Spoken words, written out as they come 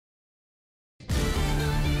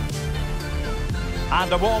And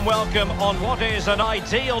a warm welcome on what is an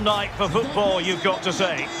ideal night for football, you've got to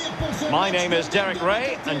say. My name is Derek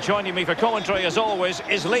Ray, and joining me for commentary, as always,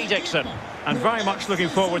 is Lee Dixon. And very much looking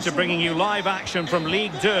forward to bringing you live action from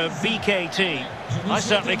Ligue 2 BKT. I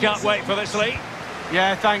certainly can't wait for this, Lee.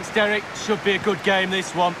 Yeah, thanks, Derek. Should be a good game,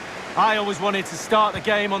 this one. I always wanted to start the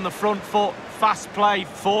game on the front foot, fast play,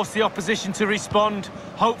 force the opposition to respond.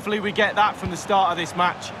 Hopefully we get that from the start of this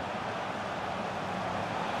match.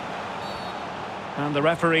 And the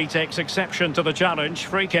referee takes exception to the challenge.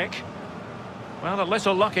 Free kick. Well, a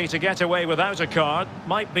little lucky to get away without a card.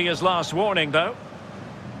 Might be his last warning, though.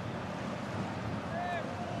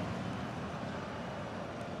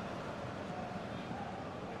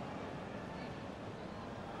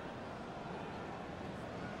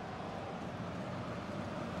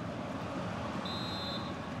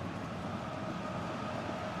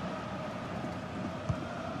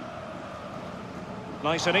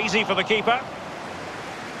 Nice and easy for the keeper.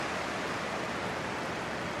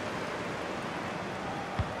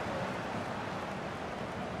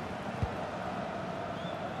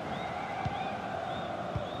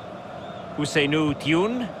 Ousseynou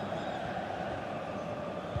Thioune.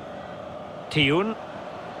 Thioune.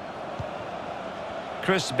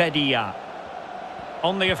 Chris Bedia.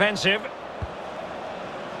 On the offensive.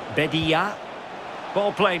 Bedia.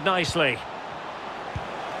 Ball played nicely.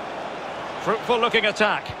 Fruitful looking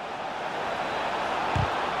attack.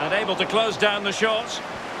 And able to close down the shot.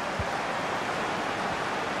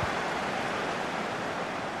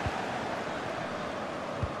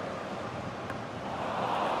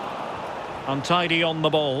 Untidy on the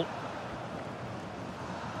ball.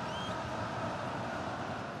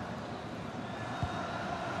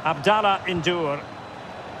 Abdallah Ndour.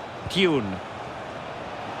 Thioune.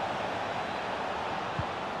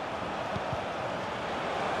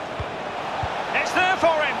 It's there for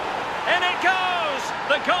him. In it goes.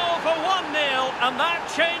 The goal for 1-0, and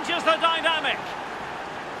that changes the dynamic.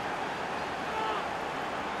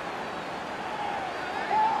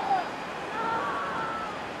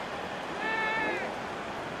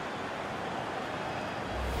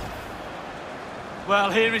 Well,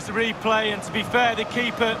 here is the replay, and to be fair, the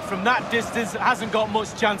keeper from that distance hasn't got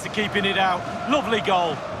much chance of keeping it out. Lovely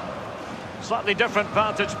goal. Slightly different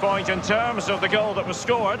vantage point in terms of the goal that was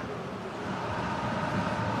scored.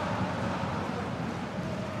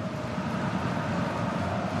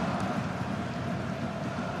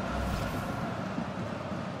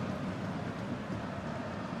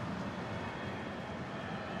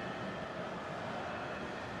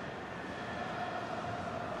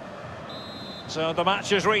 So the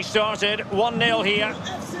match has restarted, 1-0 here.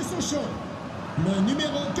 FC Sochaux, le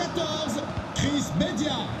numéro 14, Chris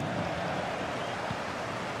Bedia.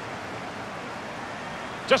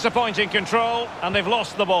 Disappointing control, and they've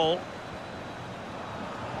lost the ball.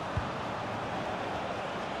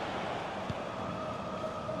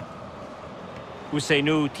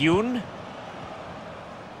 Ousseynou Thioune.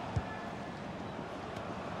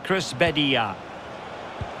 Chris Bedia.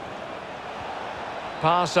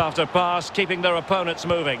 Pass after pass, keeping their opponents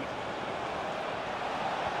moving.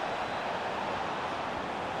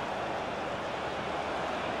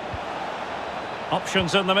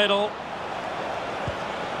 Options in the middle.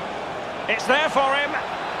 It's there for him.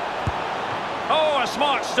 Oh, a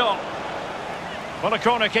smart stop. Well, a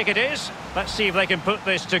corner kick it is. Let's see if they can put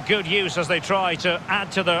this to good use as they try to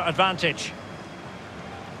add to their advantage.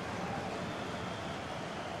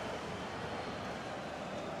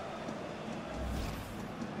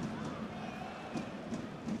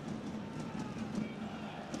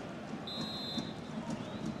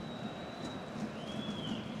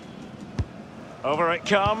 Over it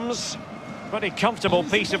comes. Pretty comfortable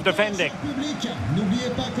piece of defending. N'oubliez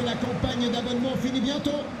pas que la campagne d'abonnement finit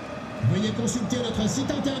bientôt. Veuillez consulter notre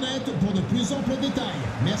site internet pour de plus amples détails.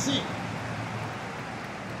 Merci.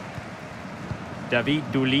 David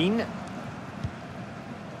Doulin.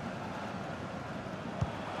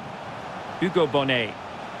 Hugo Bonnet.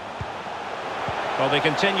 Well, they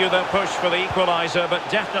continue their push for the equaliser, but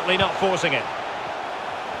definitely not forcing it.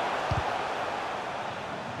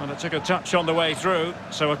 And it took a touch on the way through,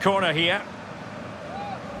 so a corner here.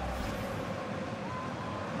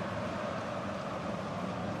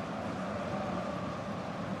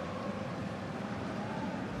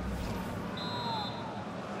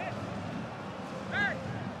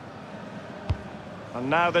 And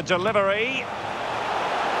now the delivery.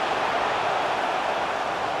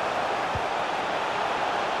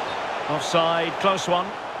 Offside, close one.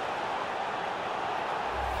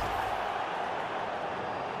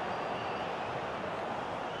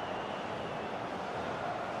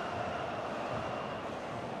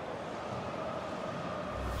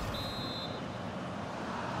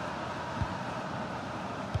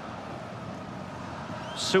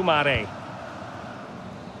 Soumare.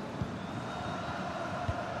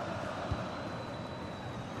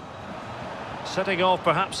 Setting off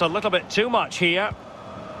perhaps a little bit too much here.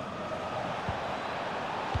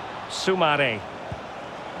 Soumare.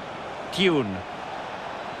 Tune.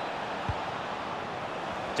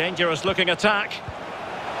 Dangerous looking attack.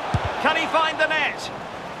 Can he find the net?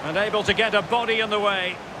 And able to get a body in the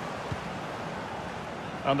way.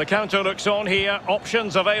 And the counter looks on here.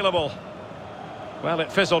 Options available. Well,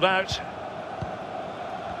 it fizzled out.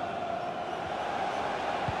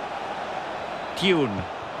 Tune.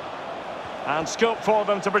 And scope for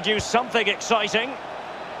them to produce something exciting.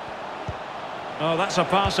 Oh, that's a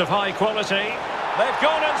pass of high quality. They've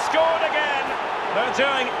gone and scored again. They're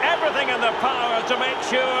doing everything in their power to make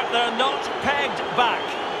sure they're not pegged back.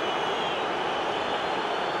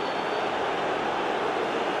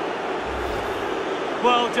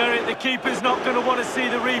 Well, Derek, the keeper's not going to want to see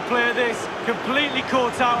the replay of this. Completely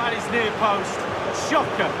caught out at his near post.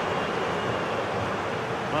 Shocker.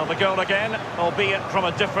 Well, the goal again, albeit from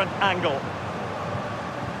a different angle.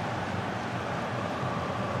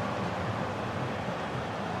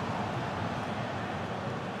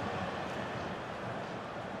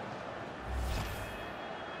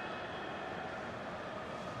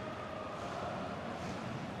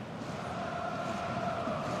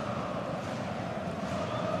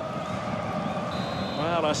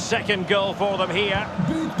 Well, a second goal for them here.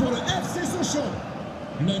 But pour le FC Sochaux.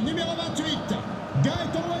 Le numéro 28,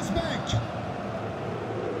 Gaëtan Westbeck.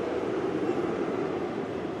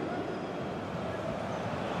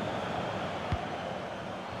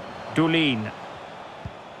 Doulin.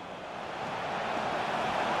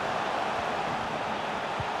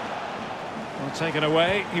 Well, taken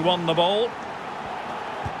away, he won the ball.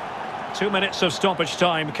 2 minutes of stoppage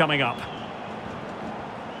time coming up.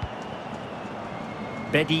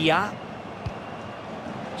 Bedia.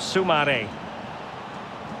 Soumare.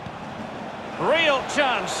 Real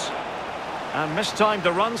chance. And mistimed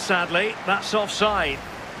the run, sadly. That's offside.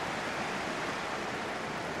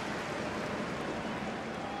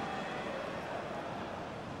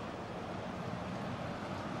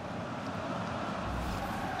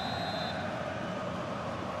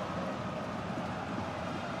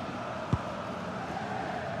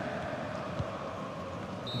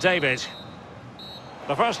 David.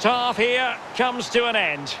 The first half here comes to an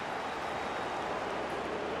end.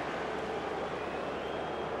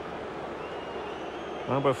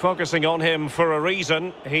 Well, we're focusing on him for a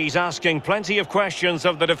reason. He's asking plenty of questions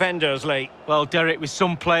of the defenders, Lee. Well, Derek, with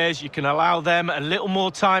some players, you can allow them a little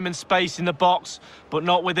more time and space in the box, but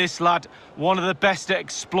not with this lad. One of the best at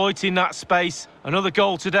exploiting that space. Another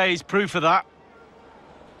goal today is proof of that.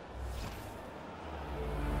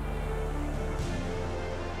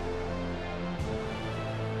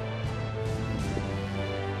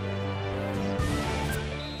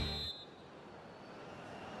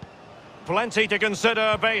 Plenty to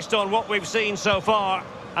consider based on what we've seen so far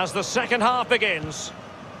as the second half begins.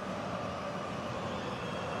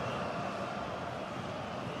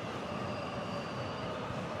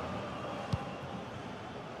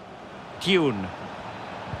 Tune.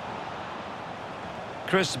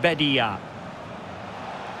 Chris Bedia.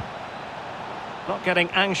 Not getting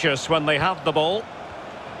anxious when they have the ball.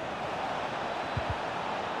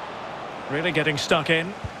 Really getting stuck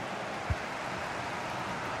in.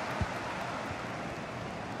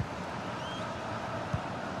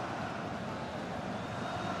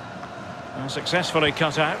 Successfully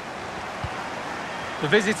cut out. The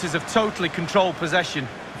visitors have totally controlled possession.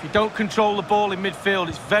 If you don't control the ball in midfield,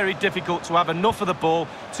 it's very difficult to have enough of the ball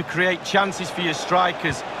to create chances for your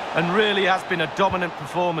strikers, and really has been a dominant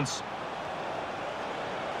performance.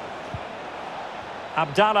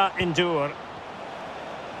 Abdallah Ndour.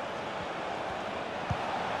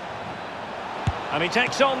 And he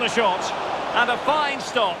takes on the shot. And a fine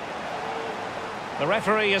stop. The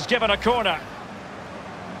referee has given a corner.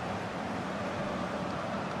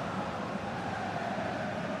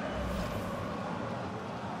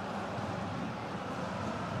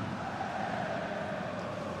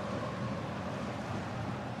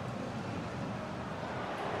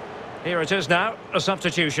 Here it is now, a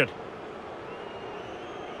substitution.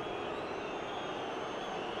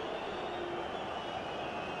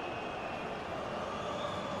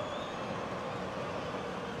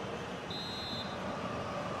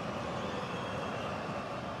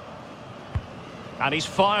 And he's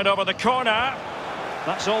fired over the corner.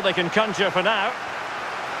 That's all they can conjure for now.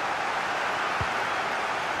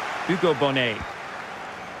 Hugo Bonnet.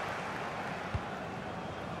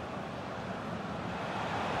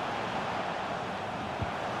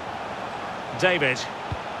 David.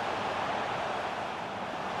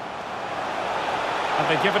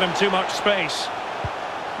 Have they given him too much space?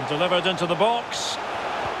 And delivered into the box.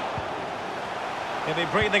 He'll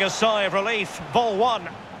be breathing a sigh of relief. Ball one.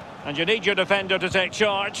 And you need your defender to take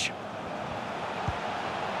charge.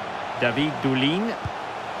 David Doulin.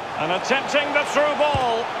 And attempting the through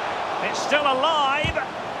ball. It's still alive.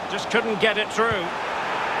 Just couldn't get it through.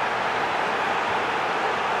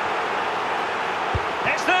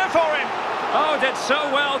 It's there for him. Oh, did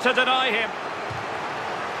so well to deny him.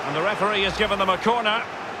 And the referee has given them a corner.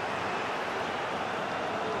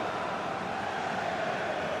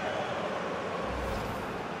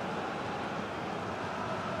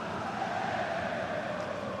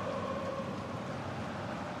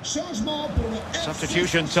 Changement pour le FC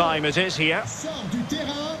Substitution time it is here. Sort du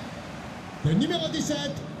terrain le numéro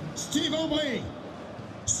 17, Steve Aubry.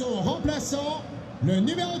 Son remplaçant, le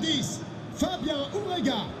numéro 10, Fabien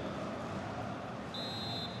Ourega.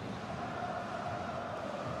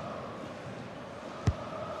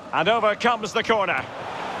 And over comes the corner.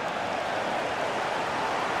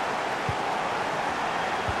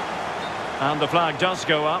 And the flag does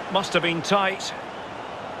go up. Must have been tight.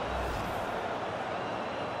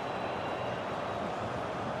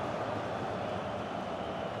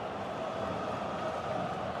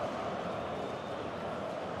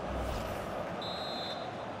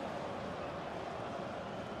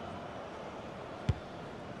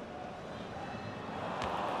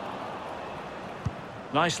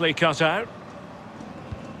 Nicely cut out.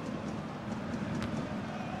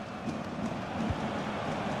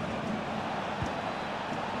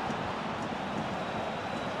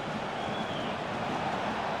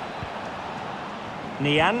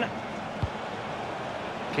 Nian.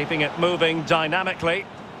 Keeping it moving dynamically.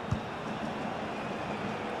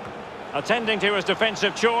 Attending to his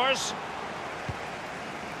defensive chores.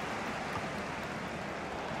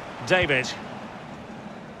 David.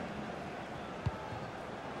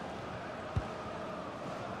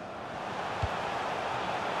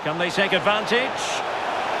 Can they take advantage?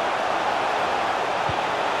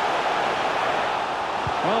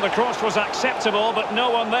 Well, the cross was acceptable, but no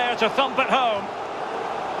one there to thump it home.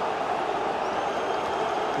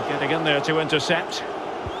 Getting in there to intercept.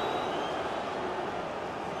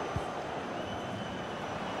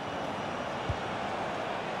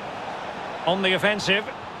 On the offensive.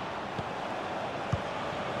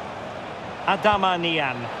 Adama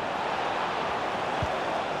Nian.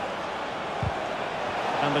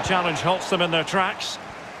 And the challenge halts them in their tracks.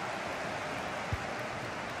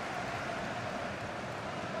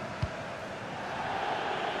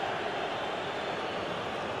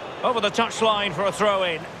 Over the touchline for a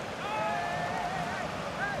throw-in.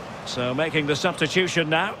 So making the substitution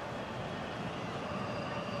now.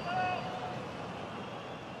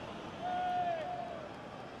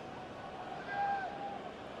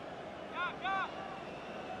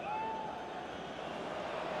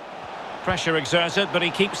 Pressure exerted, but he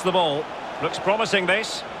keeps the ball. Looks promising,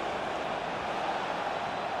 this.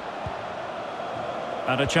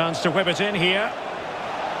 And a chance to whip it in here.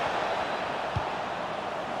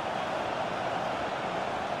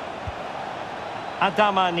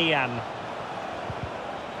 Adama Nian.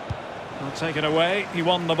 Well, taken away, he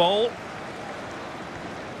won the ball.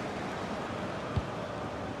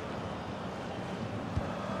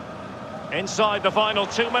 Inside the final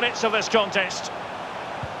 2 minutes of this contest.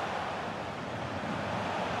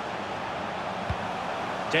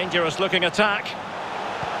 Dangerous looking attack.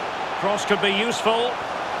 Cross could be useful.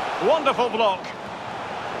 Wonderful block.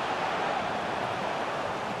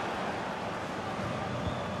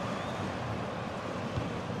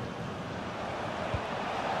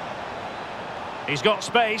 He's got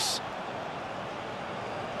space.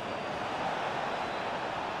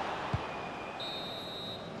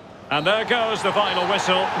 And there goes the final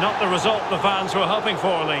whistle. Not the result the fans were hoping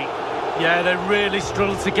for, Lee. Yeah, they really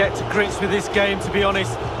struggled to get to grips with this game, to be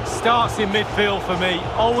honest. Starts in midfield for me.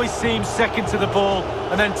 Always seems second to the ball.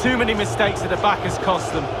 And then too many mistakes at the back has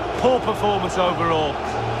cost them. Poor performance overall.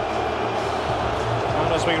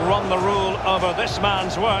 And as we run the rule over this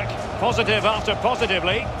man's work, positive after positive,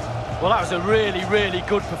 Lee. Well, that was a really, really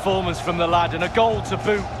good performance from the lad. And a goal to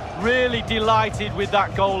boot. Really delighted with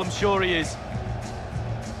that goal, I'm sure he is.